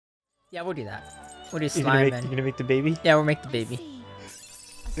Yeah, we'll do that. We'll do You're slime gonna make the baby? Yeah, we'll make the baby.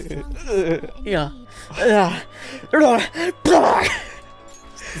 Yeah. I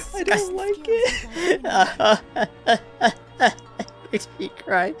don't like it. Makes me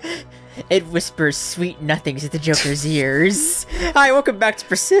cry. It whispers sweet nothings at the Joker's ears. Hi, welcome back to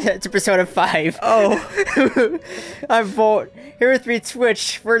Persona 5. Oh. I'm Volt. Here with me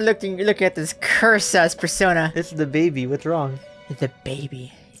Twitch. We're looking at this curse-ass Persona. This is the baby. What's wrong? The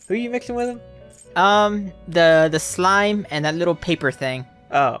baby. Who are you mixing with him? The slime and that little paper thing.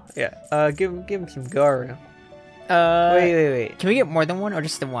 Oh, yeah. Give him some Garu. Wait. Can we get more than one or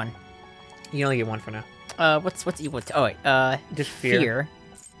just the one? You can only get one for now. What's evil? Oh wait. Just fear.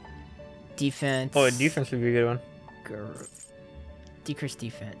 Defense. Oh, defense would be a good one. Decrease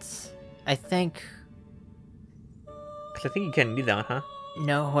defense. I think. Cause I think you can't do that one, huh?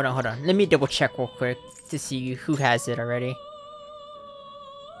 No, hold on. Let me double check real quick to see who has it already.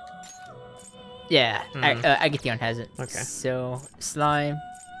 Yeah, I get the one has it. Okay. So slime.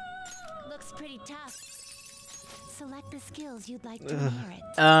 Looks pretty tough. Select the skills you'd like to inherit.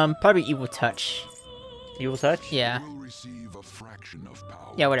 Probably evil touch. Evil touch? Yeah. You will receive a fraction of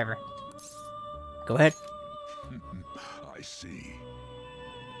power. Yeah, whatever. Go ahead. I see.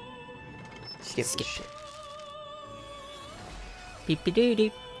 Skip. Skip. Beep doo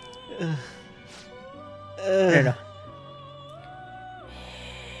doo. No.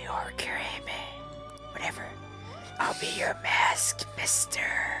 Or carry me. Whatever. I'll be your mask, mister.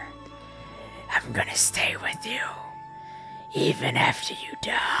 I'm gonna stay with you. Even after you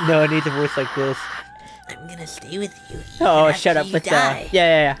die. No, I need a voice like this. I'm gonna stay with you. Oh, shut up with that.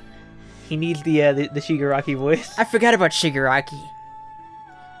 Yeah. He needs the Shigaraki voice. I forgot about Shigaraki.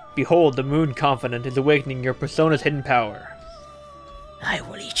 Behold, the moon confidant is awakening your persona's hidden power. I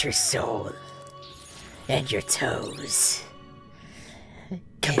will eat your soul. And your toes.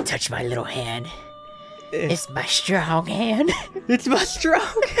 Come touch my little hand. It's my strong hand. It's my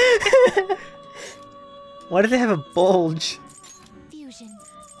strong. Why does it have a bulge? Fusion.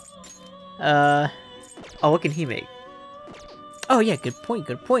 Oh, what can he make? Oh yeah, good point.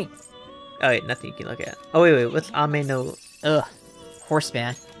 Oh wait, nothing you can look at. Oh wait, what's Ame no? Ugh.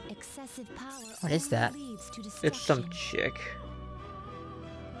 Horseman. Excessive power What is that? only leads to It's some destruction. chick.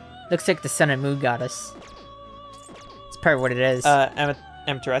 Looks like the sun and moon goddess. It's probably what it is.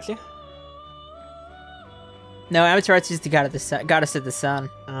 Amaterasu? No, Amaterasu is the god of the sun, goddess of the sun.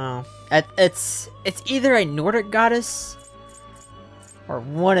 Oh. It's either a Nordic goddess or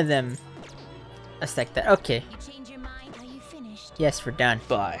one of them. Let's take that. Okay. You change your mind? Are you finished? Yes, we're done.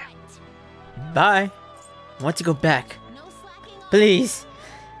 Bye. Bye. I want to go back. No slacking on. Please,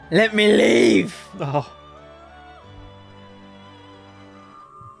 let me leave. Oh.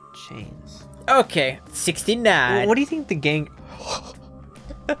 Chains. Okay, 69. What do you think the gang...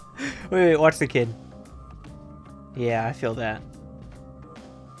 wait, watch the kid. Yeah, I feel that.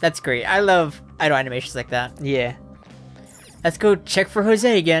 That's great. I love idle animations like that. Yeah. Let's go check for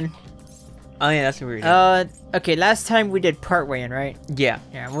Jose again. Oh yeah, that's what we were doing. Okay, last time we did partway in, right? Yeah.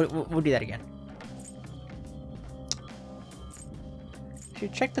 Yeah, we'll do that again.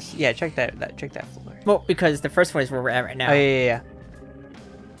 Should check this. Yeah, check that. Check that floor. Well, because the first one is where we're at right now. Oh yeah.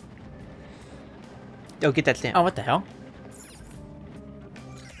 Oh, get that stamp. Oh, what the hell?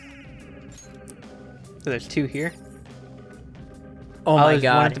 So there's two here. Oh my there's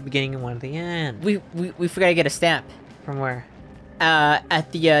one at god. the beginning and one at the end. We forgot to get a stamp. From where?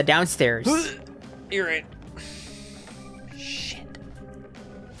 At the downstairs. You're right. Shit.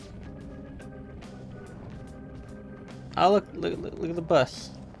 Oh look at the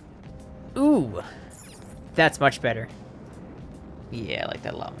bus. Ooh. That's much better. Yeah, I like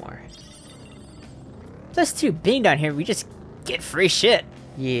that a lot more. Us two being down here, we just get free shit.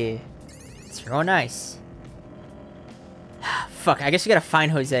 Yeah. It's real nice. Fuck, I guess we gotta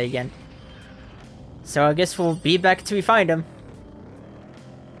find Jose again. So I guess we'll be back till we find him.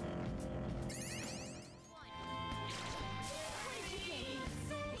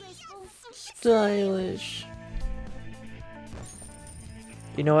 Stylish.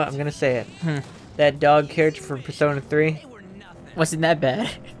 You know what? I'm gonna say it. That dog character from Persona 3? Wasn't that bad?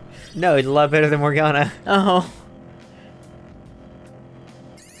 No, he's a lot better than Morgana. Oh.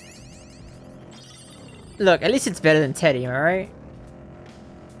 Look, at least it's better than Teddy, alright?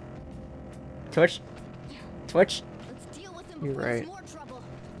 Twitch? Let's deal with him You're before right. it's more trouble.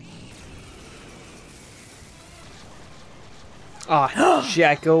 Oh,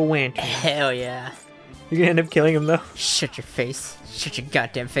 Jacko went. Hell yeah. You're gonna end up killing him though. Shut your face. Shut your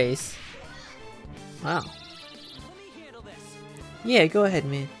goddamn face. Wow. Yeah, go ahead,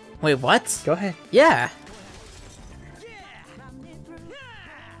 man. Wait, what? Go ahead. Yeah.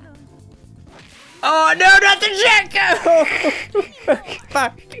 Oh no, not the Jacko!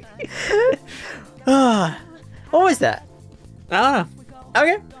 Fuck. What was that? I don't know.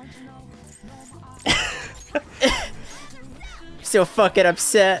 Okay. Still fucking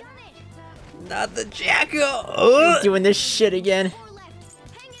upset. Not the Jacko! He's doing this shit again.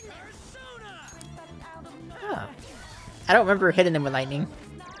 Oh. I don't remember hitting them with lightning.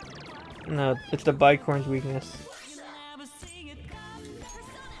 No, it's the bicorn's weakness.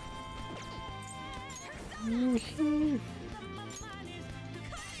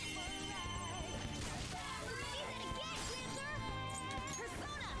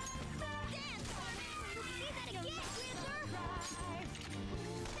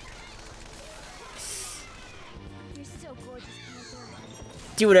 You're so gorgeous,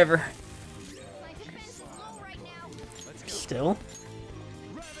 Panther. Do whatever. My defense is low right now. Still?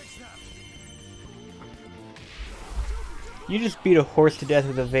 You just beat a horse to death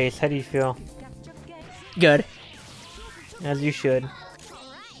with a vase. How do you feel? Good. As you should.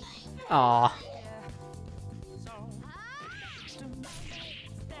 Aw.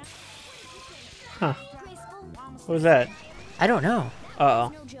 Huh. What was that? I don't know. Uh-oh.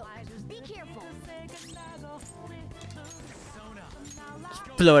 No joke. Be careful.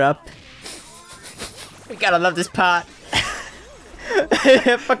 Blow it up. We gotta love this pot.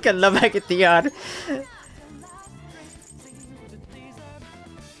 I fucking love Agathion.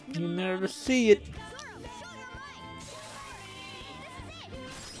 You never see it.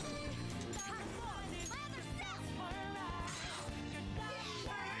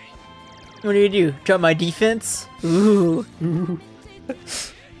 What do? Drop my defense? Ooh.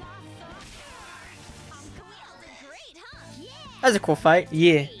 That was a cool fight.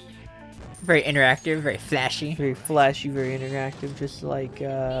 Yeah. Very interactive, very flashy. Very flashy, very interactive, just like,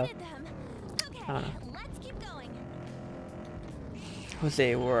 I don't know. Let's keep going.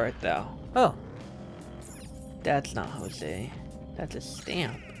 Jose, where art thou? Oh, That's not Jose. That's a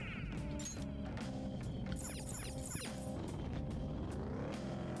stamp.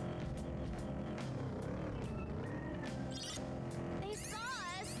 They saw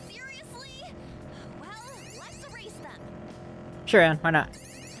us. Seriously? Well, let's erase them. sure, man. Why not?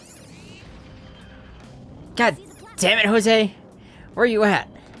 God damn it, Jose. Where are you at?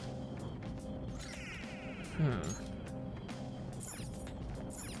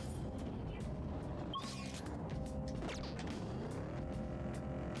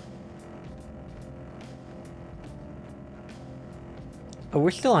 Oh,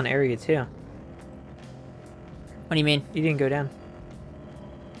 we're still on area 2. What do you mean? You didn't go down.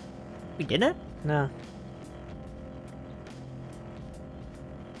 We didn't? No.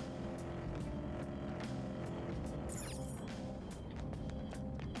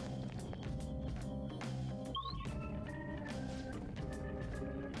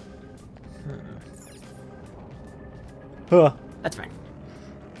 Huh. That's fine.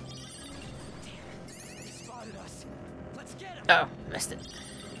 He spotted us. Let's get him. Oh, missed it.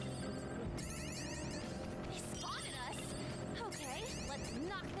 They spotted us. Okay, let's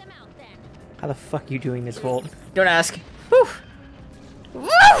knock them out then. How the fuck are you doing this, Volt? Don't ask. Whew.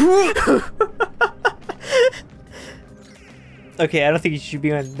 Woo! Okay, I don't think you should be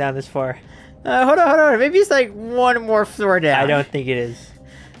going down this far. Hold on. Maybe it's like one more floor down. I don't think it is.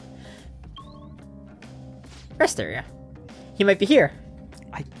 Rest area. He might be here.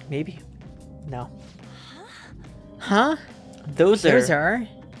 Maybe. No. Huh? Those are.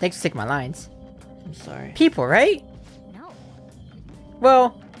 Thanks for taking my lines. I'm sorry. People, right? No.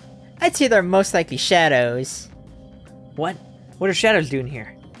 Well, I'd say they're most likely shadows. What? What are shadows doing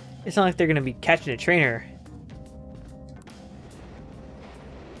here? It's not like they're gonna be catching a trainer.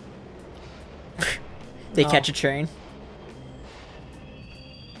 They Oh. catch a train.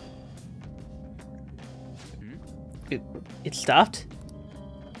 It stopped?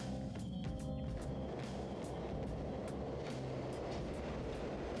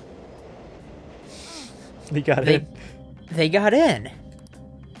 They got They- in. They got in.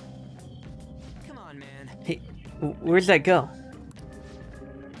 Come on, man. Hey, where's that go?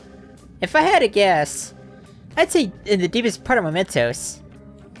 If I had to guess, I'd say in the deepest part of Mementos.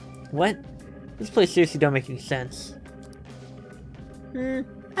 What? This place seriously don't make any sense. I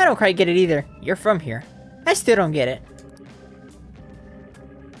don't quite get it either. You're from here. I still don't get it.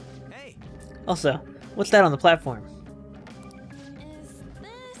 Hey, Also, what's that on the platform? Is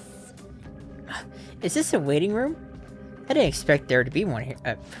this? Is this a waiting room? I didn't expect there to be one here.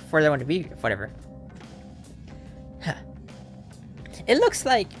 For that one to be whatever. Huh. It looks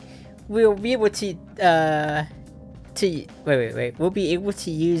like we'll be able to wait. We'll be able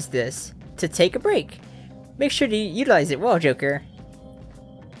to use this to take a break. Make sure to utilize it well, Joker.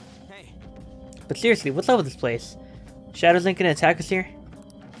 hey. But seriously, what's up with this place? Shadows ain't gonna attack us here?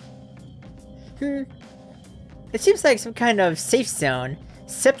 It seems like some kind of safe zone,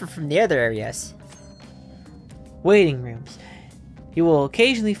 separate from the other areas. Waiting rooms. You will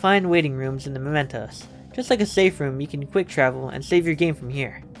occasionally find waiting rooms in the mementos. Just like a safe room, you can quick travel and save your game from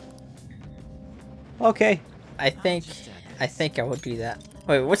here. Okay. I think I will do that.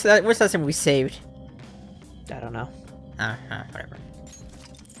 Wait, what's that? What's that thing we saved? I don't know. Whatever.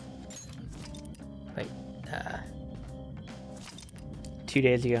 Wait, 2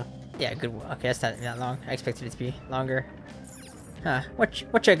 days ago. yeah, good. Okay, that's not that long. I expected it to be longer. Huh? What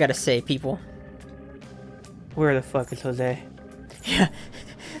you gotta say, people? Where the fuck is Jose? Yeah,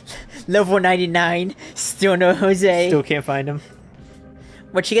 level 99. Still no Jose. Still can't find him.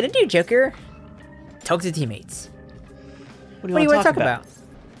 What you gonna do, Joker? Talk to teammates. What do What do you want want to talk about?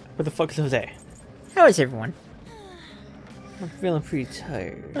 Where the fuck is Jose? How is everyone? I'm feeling pretty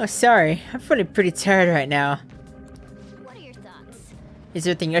tired. Oh, sorry. I'm feeling pretty tired right now. What are your thoughts? Is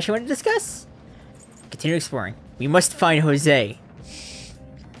there anything else you want to discuss? Continue exploring. We must find Jose.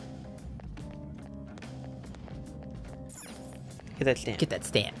 Get that stand. Get that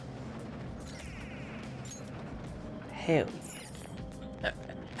stand. Hell yeah.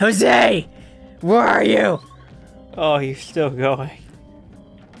 Jose! Where are you? Oh, you're still going.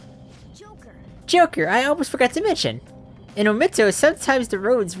 Joker. Joker, I almost forgot to mention. In Omito, sometimes the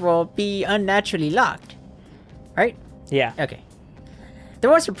roads will be unnaturally locked. Right? Yeah. Okay. The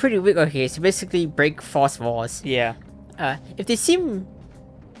walls are pretty weak. Okay, so basically break false walls. Yeah. If you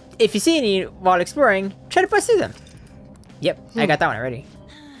see any while exploring, try to bust through them. Yep, I got that one already.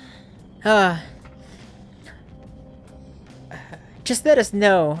 Just let us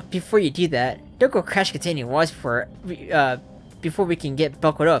know before you do that. Don't go crash containing walls before we can get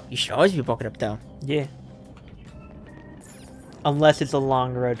buckled up. You should always be buckled up though. Yeah. Unless it's a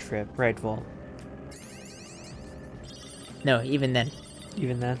long road trip, right, Volt? No, even then.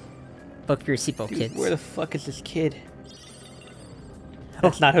 Even then. Book your seatbelt, Dude, kids. where the fuck is this kid?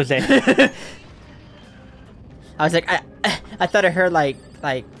 That's not Jose. I was like, I thought I heard like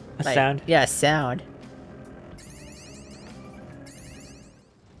A sound? Yeah, a sound.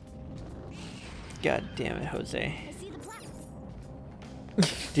 God damn it, Jose. I see the plaque.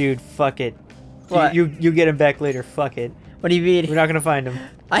 Dude, fuck it. What? You get him back later, fuck it. What do you mean? We're not gonna find him.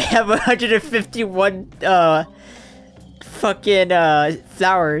 I have 151 fucking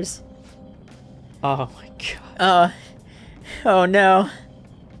flowers. Oh my god. Oh no.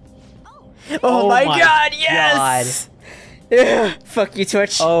 Oh, my god, yes! Yeah, fuck you,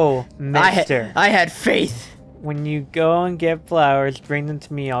 Twitch. Oh, mister. I had faith. When you go and get flowers, bring them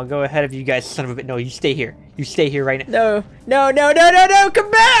to me. I'll go ahead of you guys, son of a bitch. No, you stay here. You stay here right now. No,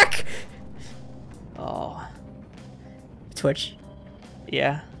 come back! Oh. Twitch,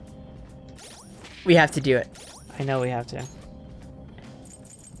 Yeah. we have to do it. I know we have to.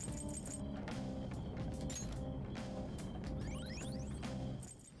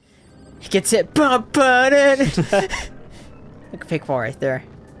 He gets it. Bump button. Look, fake wall right there.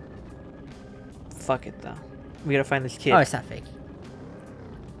 Fuck it, though. We gotta find this kid. Oh, it's not fake.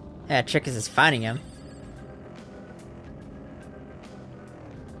 Yeah, trick is just finding him.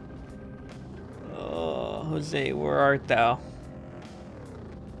 Oh, Jose, where art thou?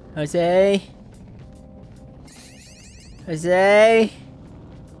 Jose? Jose?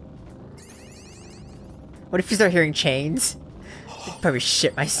 What if you start hearing chains? I'd probably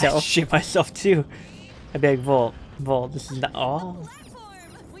shit I myself. shit myself too. I beg, Volt. Volt, this is not. Oh.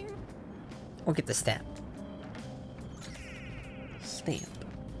 Platform. We'll get the stamp. Stamp.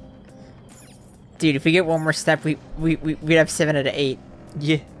 Dude, if we get one more step, we'd have 7 out of 8.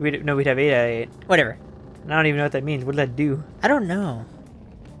 Yeah, we'd have 8 out of 8. Whatever. And I don't even know what that means. What does that do? I don't know.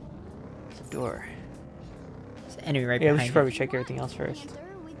 It's a door. There's an enemy right Yeah, we behind should you. probably check everything else first.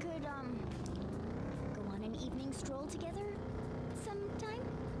 Together, we could go on an evening stroll together sometime.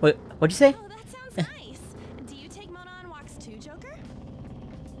 What'd you say? Oh, that sounds nice. Do you take Mona on walks too, Joker?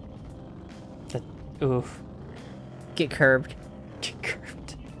 That, oof. Get curbed.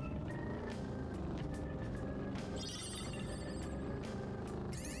 Curved.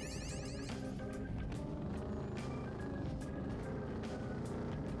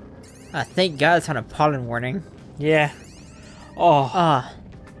 Thank God it's on a pollen warning. Yeah. Oh.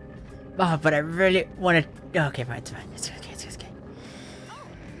 But I really want to. Okay, fine, it's fine. It's okay.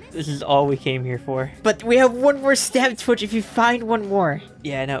 This is all we came here for. But we have one more stab, Twitch. If you find one more,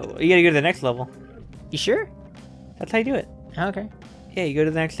 Yeah, no. You gotta go to the next level. you sure? That's how you do it. Okay. Yeah, you go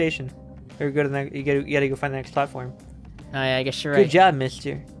to the next station. Or go to the next, you gotta go find the next platform. Oh yeah, I guess you're Good right. job,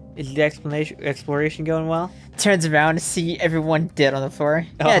 mister. Is the exploration going well? Turns around to see everyone dead on the floor.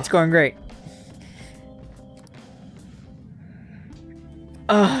 Oh. Yeah, it's going great.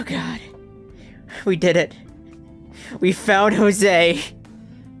 Oh god. We did it. We found Jose.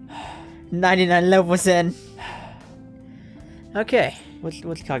 99 levels in. Okay.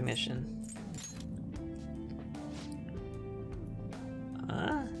 What's cognition?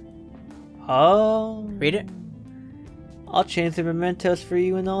 Oh. Read it. I'll change the mementos for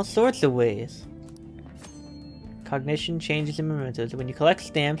you in all sorts of ways. Cognition changes in mementos. When you collect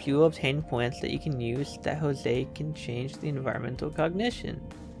stamps, you will obtain points that you can use that Jose can change the environmental cognition.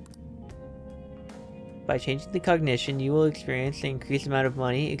 By changing the cognition, you will experience the increased amount of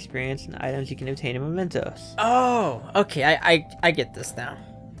money, experience, and items you can obtain in mementos. Oh, okay. I get this now.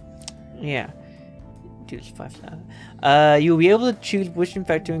 Yeah. Do this 5,000. You'll be able to choose which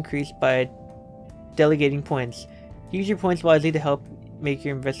infect to increase by delegating points. Use your points wisely to help make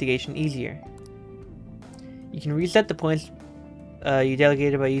your investigation easier. You can reset the points you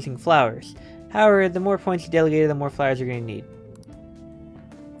delegated by using flowers. However, the more points you delegated, the more flowers you're going to need.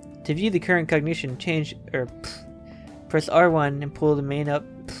 To view the current cognition, press R1 and pull the main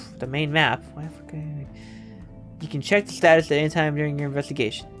map. You can check the status at any time during your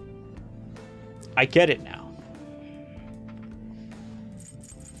investigation. I get it now.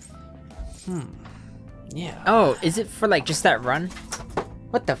 Yeah. Oh, is it for like just that run?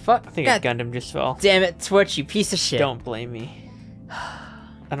 What the fuck? I think a Gundam just fell. Damn it, Twitch, you piece of shit. Don't blame me.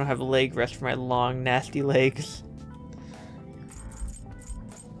 I don't have leg rest for my long, nasty legs.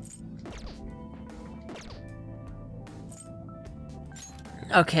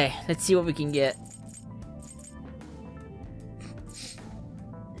 Okay, let's see what we can get.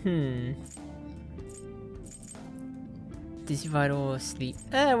 This vital sleep.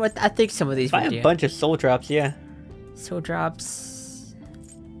 What? I think some of these Buy would a do. bunch of soul drops, yeah. Soul drops.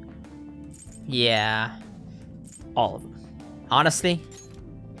 Yeah. All of them. Honestly.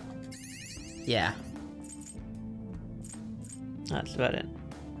 Yeah. That's about it.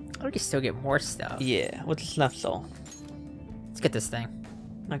 We can still get more stuff. Yeah. What's a snuff soul? Let's get this thing.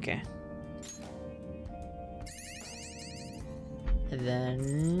 Okay. And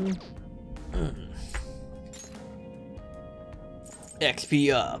then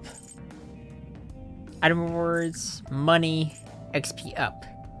XP up. item rewards, money, XP up.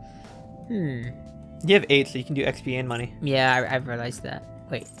 You have 8, so you can do XP and money. Yeah, I realized that.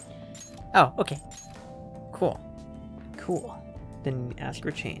 Wait. Oh, okay. Cool. Cool. Then ask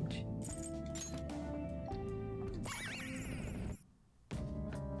for change.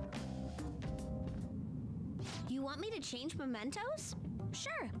 You want me to change mementos?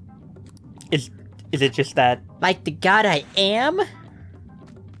 Sure. Is it just that? Like the god I am?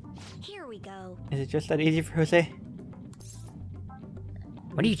 Here we go. Is it just that easy for Jose?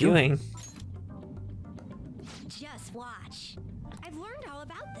 What are you doing? Just watch. I've learned all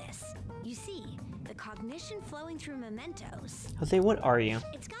about this. You see, the cognition flowing through mementos. Jose, what are you?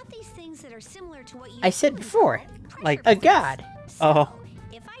 It's got these things that are similar to what you I said before. Like A god. So, Oh.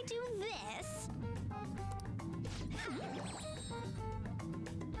 if I do this,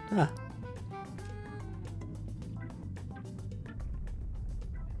 Huh.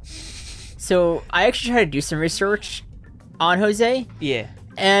 So I actually tried to do some research on Jose, Yeah.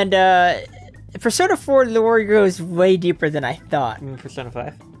 and Persona 4 lore goes way deeper than I thought. I mean Persona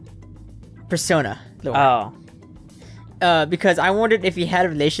 5. Persona lore. Oh. Because I wondered if he had a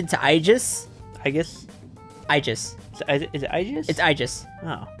relation to Aegis. I guess. Aegis. Is it Aegis? It's Aegis.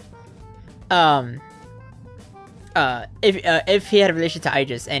 Oh. If he had a relation to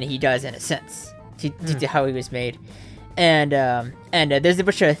Aegis, and he does in a sense, to how he was made, and there's a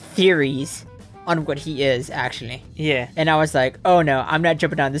bunch of theories on what he is actually, Yeah. and I was like, oh no, I'm not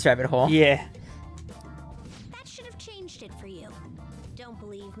jumping down this rabbit hole. Yeah. that should have changed it for you. Don't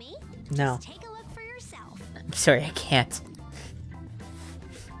believe me? No. Just take a look for yourself. I'm sorry, I can't.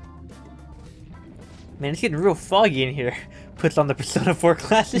 Man, it's getting real foggy in here. Puts on the Persona 4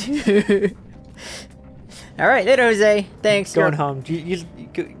 glasses. All right, later, Jose. Thanks. Going You're- home. You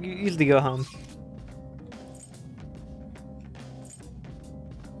usually go home.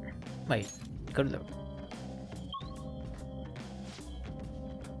 Wait, go to the.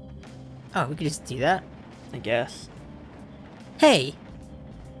 Oh, we could just do that. I guess. Hey,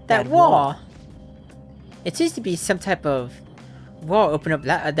 that That wall. wall. It seems to be some type of wall open up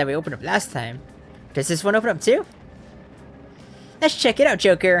that we opened up last time. Does this one open up too? Let's check it out,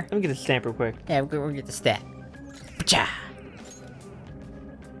 Joker. Let me get a stamp real quick. Yeah, we're gonna get the stat. Pacha.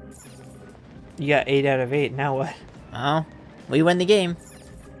 You got 8 out of 8. Now what? Oh, we win the game.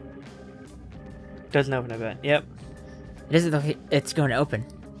 Doesn't open, I bet. Yep. It doesn't look like it's going to open.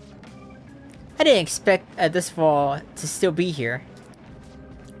 I didn't expect this wall to still be here.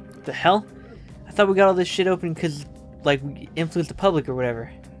 The hell? I thought we got all this shit open because like influence the public or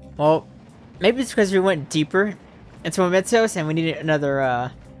whatever. Well, maybe it's because we went deeper into Mementos and we needed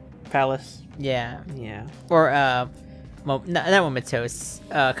another, Palace. yeah. Yeah. Or, well, not Mementos,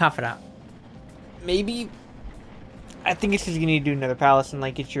 Confidant. Maybe. I think it's just you need to do another palace and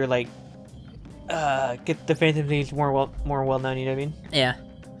like get your like, get the Phantom things more well known. You know what I mean? Yeah.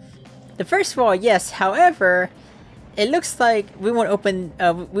 The first wall, yes. However, it looks like we won't open.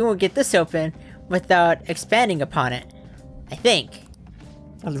 We won't get this open without expanding upon it. I think.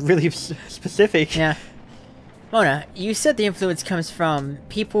 That was really specific. Yeah. Mona, you said the influence comes from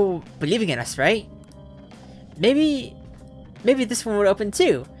people believing in us, right? Maybe this one would open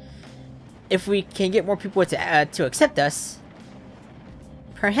too. If we can get more people to accept us,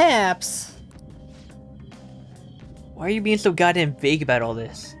 perhaps. Why are you being so goddamn vague about all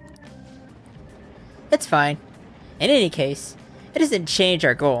this? It's fine. In any case, it doesn't change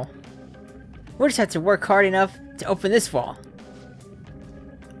our goal. We'll just have to work hard enough to open this wall.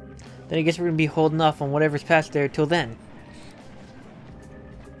 Then I guess we're gonna be holding off on whatever's past there till then.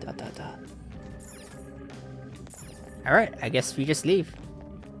 Dot dot dot. Alright, I guess we just leave.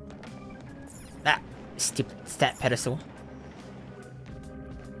 Ah, stupid stat pedestal.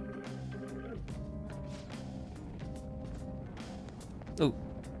 Oh,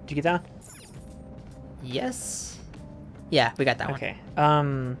 did you get that? Yes? Yeah, we got that one. Okay.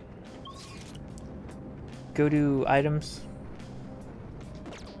 Go to items.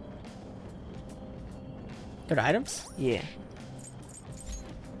 Go to items? Yeah.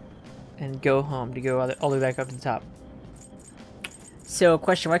 And go home to go all the way back up to the top. So,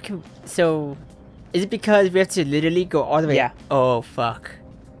 question, so, is it because we have to literally go all the way? Yeah. Oh, fuck.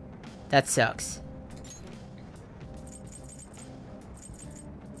 That sucks.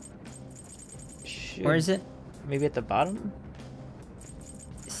 Where is it? Maybe at the bottom?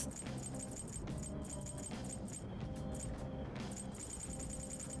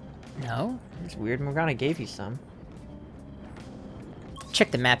 No? It's weird. Morgana gave you some.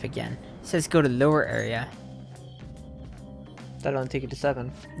 Check the map again. It says go to lower area. That'll only take you to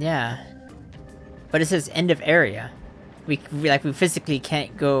 7. Yeah. But it says end of area. We physically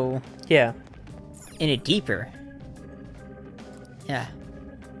can't go Yeah. any deeper. Yeah.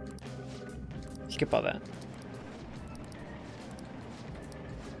 Skip all that.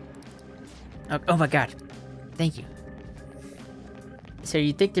 Oh my god. Thank you. So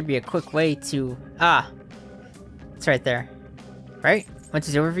you think there'd be a quick way to... Ah! It's right there. Right? What's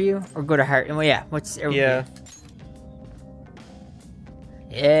his overview? Or go to higher... Well, yeah. What's overview? Yeah.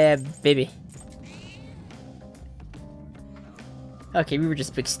 Yeah, baby. Okay, we were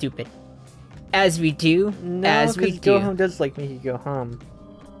just big stupid. As we do. No, as we 'cause do. go home does like make you go home.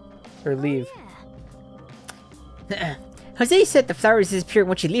 Or leave. Jose said the flowers disappear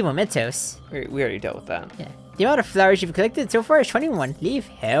once you leave Mementos. We already dealt with that. Yeah. The amount of flowers you've collected so far is 21. Leave?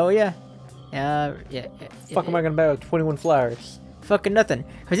 Hell yeah. Yeah. Fuck am I gonna buy with 21 flowers? Fucking nothing.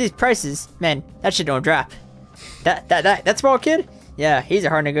 Cause these prices, man, that shit don't drop. That small kid? Yeah, he's a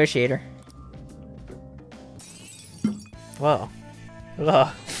hard negotiator. Whoa.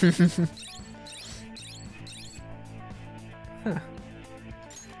 Ugh. Huh.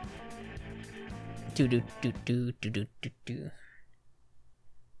 Do.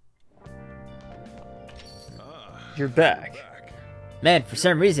 You're back. Man, for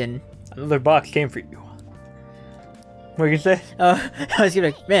some reason, Another box came for you. What you say? I was gonna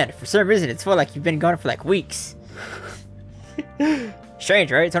be like, man, for some reason, it's felt like you've been gone for like weeks.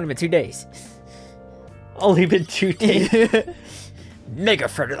 Strange, right? It's only been 2 days. Only been 2 days. Mega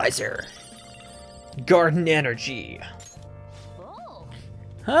fertilizer. Garden energy.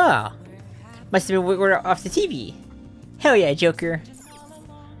 Oh. Must have been we're off the TV. Hell yeah, Joker.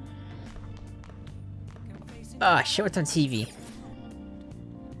 Ah, shit, what's on TV?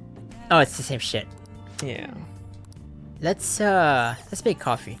 Oh, it's the same shit. Yeah. Let's make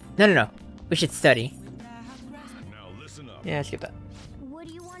coffee. No. We should study. Now listen up. Yeah, skip that. What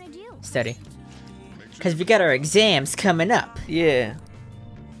do you want to do? Study. Because we got our exams coming up. Yeah.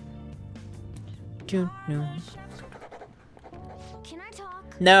 Can I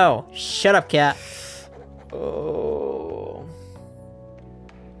talk? No, shut up, cat. Oh.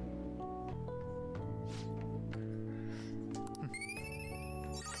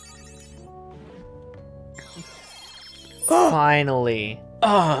 Finally.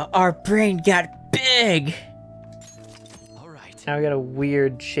 Oh, our brain got big. All right. Now we got a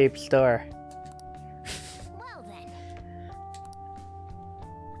weird shaped star. Well then.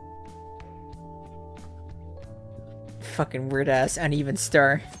 Fucking weird ass uneven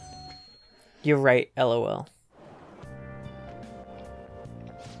star. You're right, LOL.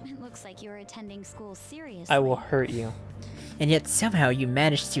 It looks looks like you're attending school seriously. I will hurt you. And yet somehow you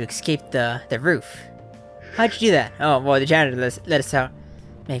managed to escape the roof. How'd you do that? Oh, well, the janitor let us out.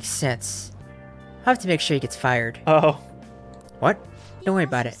 Makes sense. I'll have to make sure he gets fired. Oh. What? Don't worry You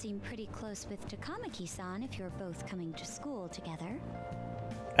about also it. seem pretty close with Takamaki-san if you're both coming to school together.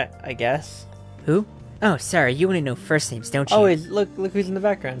 I guess. Who? Oh, sorry, you only know first names, don't you? Oh, wait, look who's in the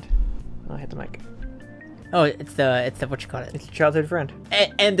background. Oh, I hit the mic. Oh, it's the what you call it? It's your childhood friend.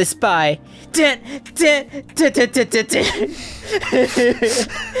 And the spy. Dun, dun, dun, dun, dun, dun, dun.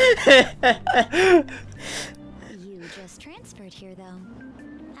 You just transferred here, though.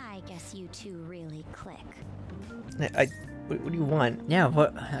 I guess you two really click. What do you want? Yeah,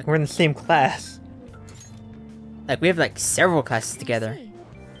 what? We're in the same class. Like we have like several classes together. I see.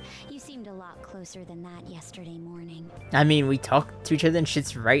 You seemed a lot closer than that yesterday morning. I mean, we talk to each other and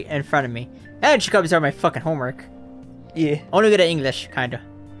shit's right in front of me. And she comes out my fucking homework. Yeah. Only good at English, kinda.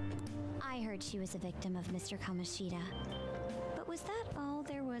 I heard she was a victim of Mr. Kamoshida. But was that all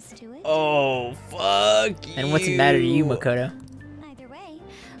there was to it? Oh, fuck you. And what's the matter to you, Makoto? Either way,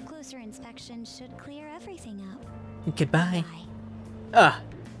 closer inspection should clear everything up. Goodbye. Bye. Ah.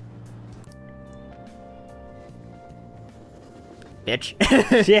 Bitch.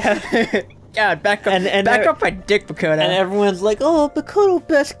 Yeah. God, back up. And back up my dick, Makoto. And everyone's like, oh, Makoto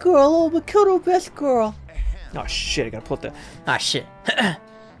best girl, oh, Makoto best girl. Oh shit, I gotta pull up the... Ah, shit.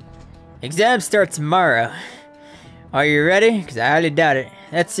 Exam starts tomorrow. Are you ready? Because I highly doubt it.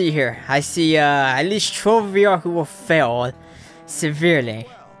 Let's see here. I see at least 12 of y'all who will fail severely.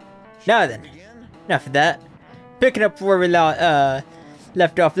 Now then, enough of that. Picking up where we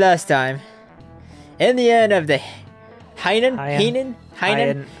left off last time. In the end of the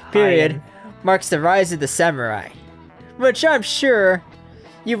Heinen period marks the rise of the samurai. Which I'm sure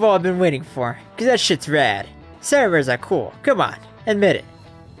you've all been waiting for. Because that shit's rad. Samurais are cool. Come on, admit it.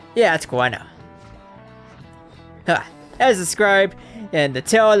 Yeah, that's cool, I know. As described in the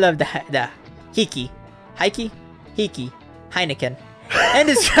tale of the Heineken, and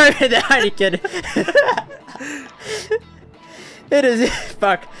described in the Heineken. It is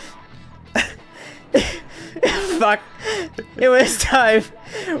fuck. Fuck. It was time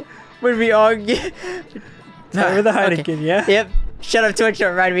when we all get. Time with the Heineken, yeah? Yep. Shut up, Twitch.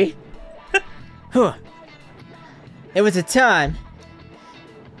 Don't remind me. Whew. It was a time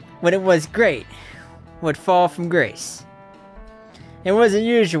when it was great would fall from grace. It wasn't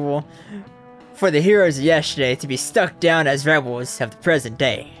usual for the heroes of yesterday to be stuck down as rebels of the present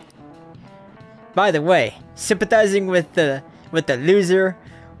day. By the way, sympathizing with the loser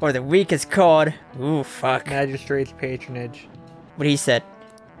or the weak is called ooh fuck. Magistrate's patronage. What he said.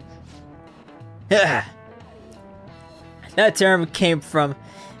 That term came from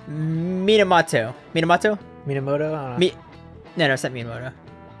Minamoto. Minamoto? Minamoto? I don't know. No, it's not Minamoto.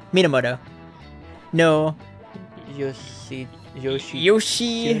 Minamoto. No. Yoshi.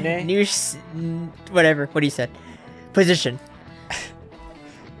 Whatever. What he said. Position.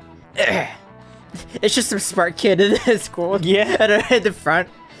 It's just some smart kid in this school. Yeah. At the front.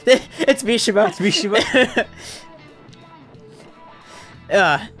 It's Mishima. It's Mishima.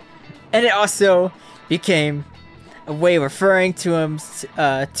 And it also became a way of referring to him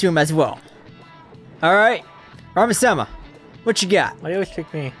as well. All right, Ramasama, what you got? Why do you always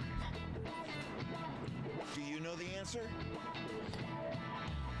pick me? Do you know the answer?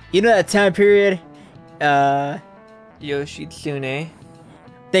 You know that time period? Yoshitsune.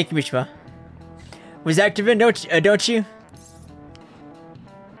 Thank you, Mishima. Was active in, don't you?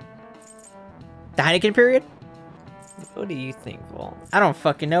 The Heineken period? What do you think, Walt? I don't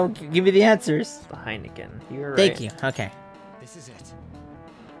fucking know. Give me the answers. The Heineken. You're right. Thank you. Okay. This is it.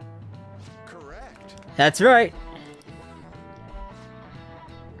 Correct. That's right.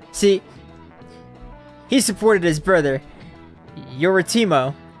 See, he supported his brother,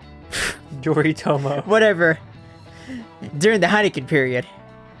 Yoritomo, Yoritomo. whatever, during the Heineken period.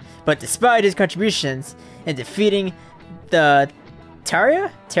 But despite his contributions in defeating the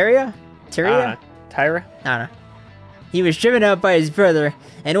Tyra? Tyra? I don't know. He was driven out by his brother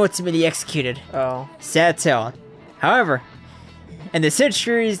and ultimately executed. Oh. Sad tale. However, in the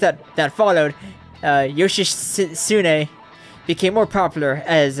centuries that followed, Yoshitsune became more popular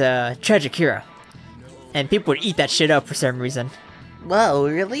as a tragic hero. And people would eat that shit up for some reason. Whoa,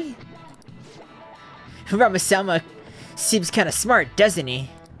 really? Ramasama seems kind of smart, doesn't he?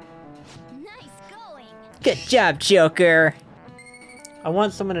 Nice going. Good job, Joker. I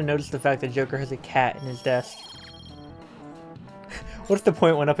want someone to notice the fact that Joker has a cat in his desk. What if the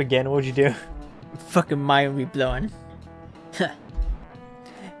point went up again? What would you do? Fucking mind would be blowing.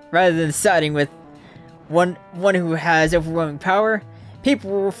 Rather than siding with one who has overwhelming power,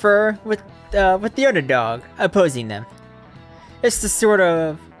 people refer with the underdog opposing them. It's the sort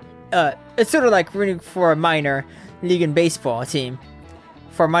of like rooting for a minor league baseball team.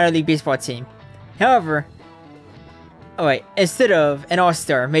 However, oh wait, instead of an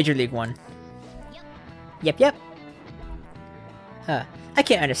all-star major league one. Yep. I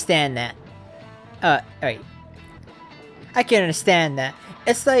can't understand that. Wait. I can understand that.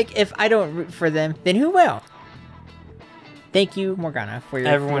 It's like if I don't root for them, then who will? Thank you, Morgana, for your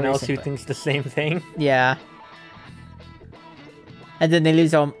Everyone else input. who thinks the same thing. Yeah. And then they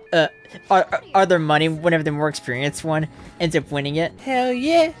lose all their money whenever the more experienced one ends up winning it. Hell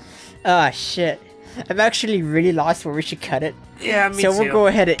yeah. Ah, shit. I'm actually really lost where we should cut it. Yeah, me So we'll go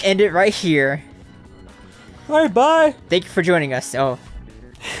ahead and end it right here. Alright, bye. Thank you for joining us. Oh.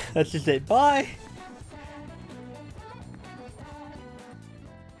 That's just it. Bye.